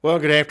Well,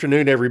 good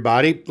afternoon,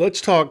 everybody. Let's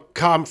talk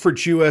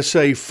Conference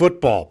USA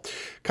football.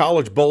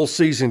 College bowl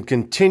season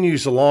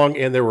continues along,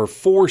 and there were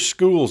four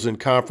schools in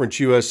Conference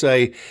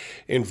USA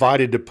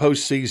invited to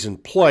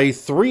postseason play.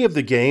 Three of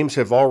the games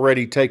have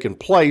already taken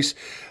place.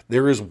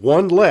 There is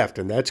one left,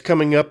 and that's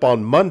coming up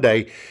on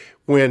Monday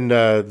when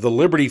the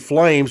Liberty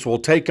Flames will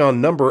take on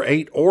number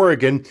 8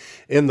 Oregon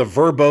in the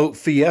Verbo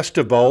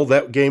Fiesta Bowl.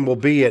 That game will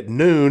be at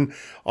noon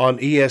on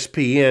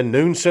ESPN,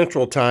 noon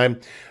Central Time.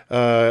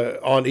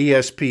 On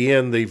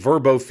ESPN, the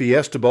Verbo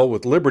Fiesta Bowl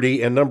with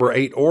Liberty and number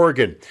 8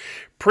 Oregon.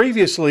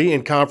 Previously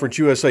in Conference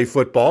USA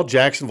football,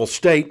 Jacksonville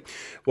State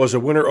was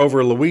a winner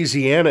over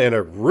Louisiana in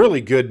a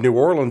really good New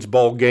Orleans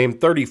Bowl game,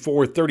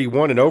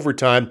 34-31 in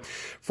overtime.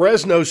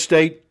 Fresno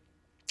State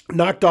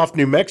knocked off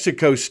New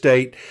Mexico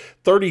State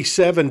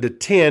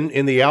 37-10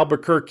 in the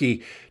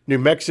Albuquerque, New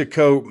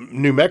Mexico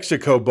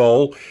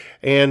Bowl.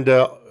 And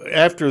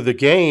after the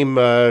game,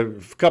 a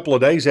couple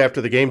of days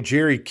after the game,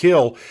 Jerry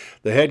Kill,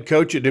 the head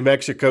coach at New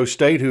Mexico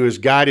State, who has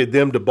guided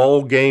them to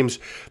bowl games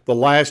the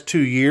last 2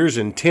 years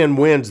and 10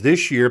 wins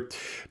this year,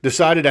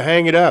 decided to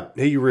hang it up.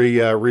 He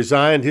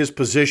resigned his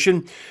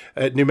position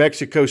at New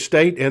Mexico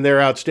State, and their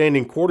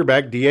outstanding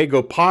quarterback,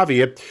 Diego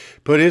Pavia,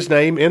 put his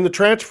name in the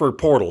transfer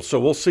portal. So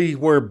we'll see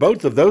where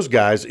both of those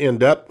guys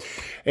end up.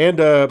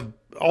 And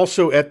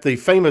also at the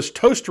famous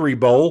Toastery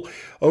Bowl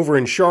over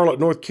in Charlotte,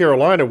 North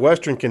Carolina,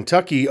 Western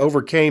Kentucky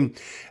overcame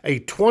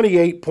a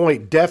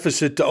 28-point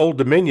deficit to Old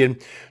Dominion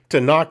to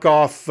knock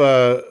off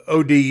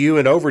ODU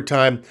in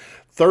overtime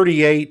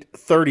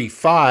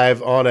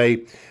 38-35 on a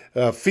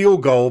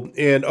field goal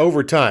in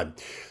overtime.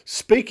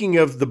 Speaking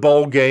of the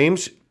bowl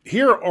games,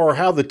 here are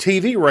how the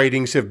TV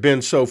ratings have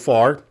been so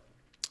far.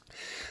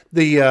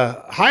 The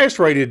highest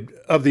rated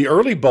of the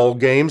early bowl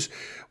games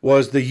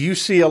was the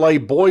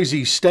UCLA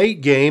Boise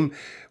State game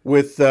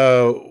with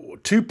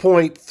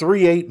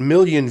 2.38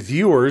 million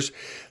viewers.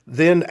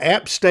 Then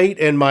App State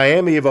and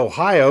Miami of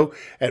Ohio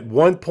at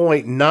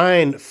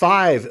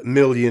 1.95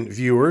 million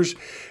viewers.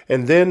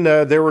 And then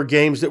there were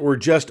games that were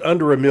just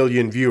under a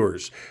million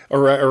viewers,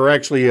 or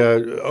actually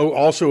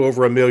also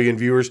over a million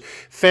viewers.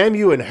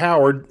 FAMU and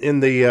Howard in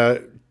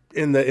the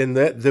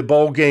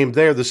bowl game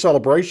there, the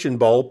Celebration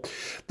Bowl.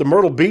 The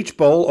Myrtle Beach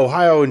Bowl,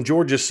 Ohio and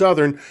Georgia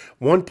Southern,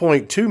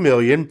 1.2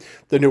 million.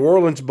 The New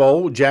Orleans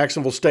Bowl,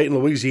 Jacksonville State and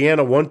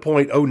Louisiana,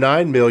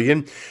 1.09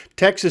 million.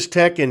 Texas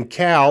Tech and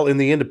Cal in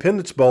the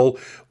Independence Bowl,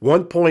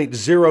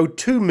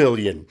 1.02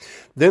 million.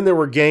 Then there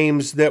were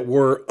games that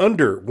were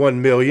under 1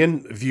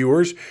 million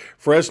viewers.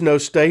 Fresno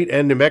State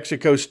and New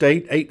Mexico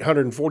State,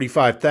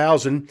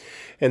 845,000.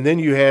 And then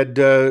you had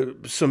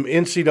some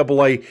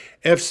NCAA,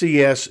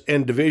 FCS,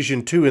 and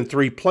Division II and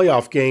III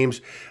playoff games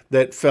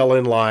that fell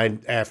in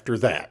line after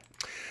that.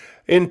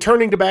 In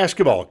turning to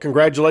basketball,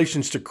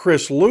 congratulations to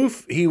Chris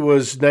Loof. He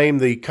was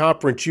named the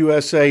Conference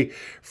USA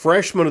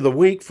Freshman of the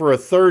Week for a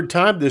third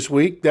time this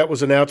week. That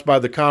was announced by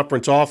the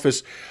conference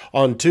office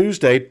on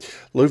Tuesday.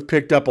 Loof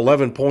picked up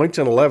 11 points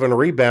and 11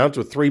 rebounds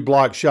with 3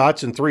 blocked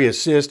shots and 3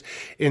 assists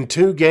in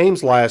 2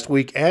 games last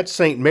week at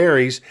St.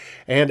 Mary's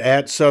and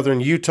at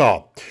Southern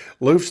Utah.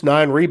 Loof's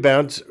 9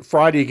 rebounds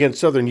Friday against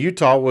Southern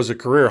Utah was a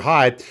career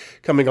high,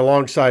 coming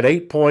alongside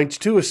 8 points,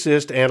 2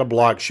 assists, and a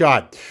blocked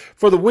shot.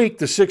 For the week,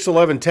 the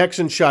 6'11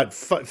 Texans shot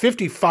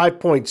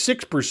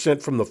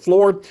 55.6% from the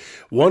floor,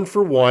 1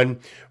 for 1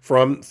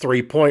 from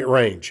three-point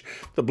range.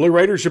 The Blue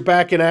Raiders are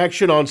back in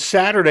action on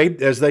Saturday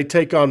as they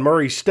take on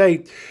Murray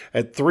State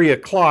at 3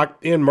 o'clock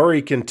in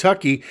Murray,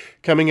 Kentucky.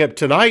 Coming up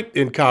tonight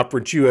in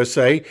Conference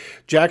USA,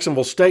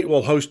 Jacksonville State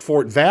will host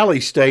Fort Valley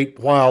State,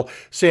 while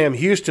Sam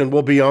Houston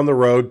will be on the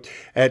road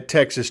at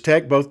Texas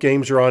Tech. Both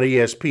games are on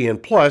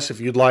ESPN Plus if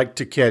you'd like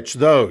to catch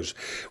those.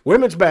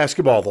 Women's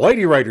basketball, the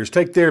Lady Raiders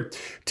take their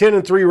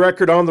 10-3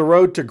 record on the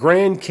road to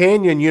Grand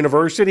Canyon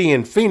University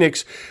in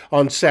Phoenix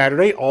on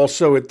Saturday,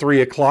 also at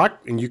 3 o'clock,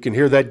 and you can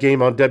hear that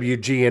game on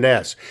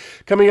WGNS.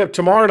 Coming up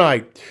tomorrow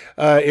night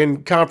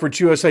in Conference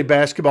USA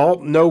basketball,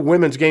 no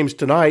women's games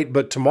tonight,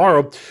 but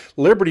tomorrow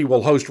Liberty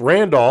will host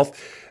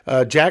Randolph.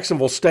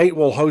 Jacksonville State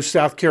will host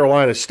South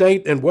Carolina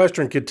State, and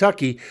Western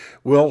Kentucky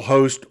will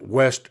host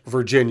West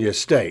Virginia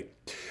State.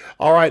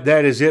 All right,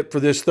 that is it for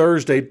this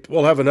Thursday.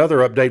 We'll have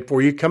another update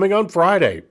for you coming on Friday.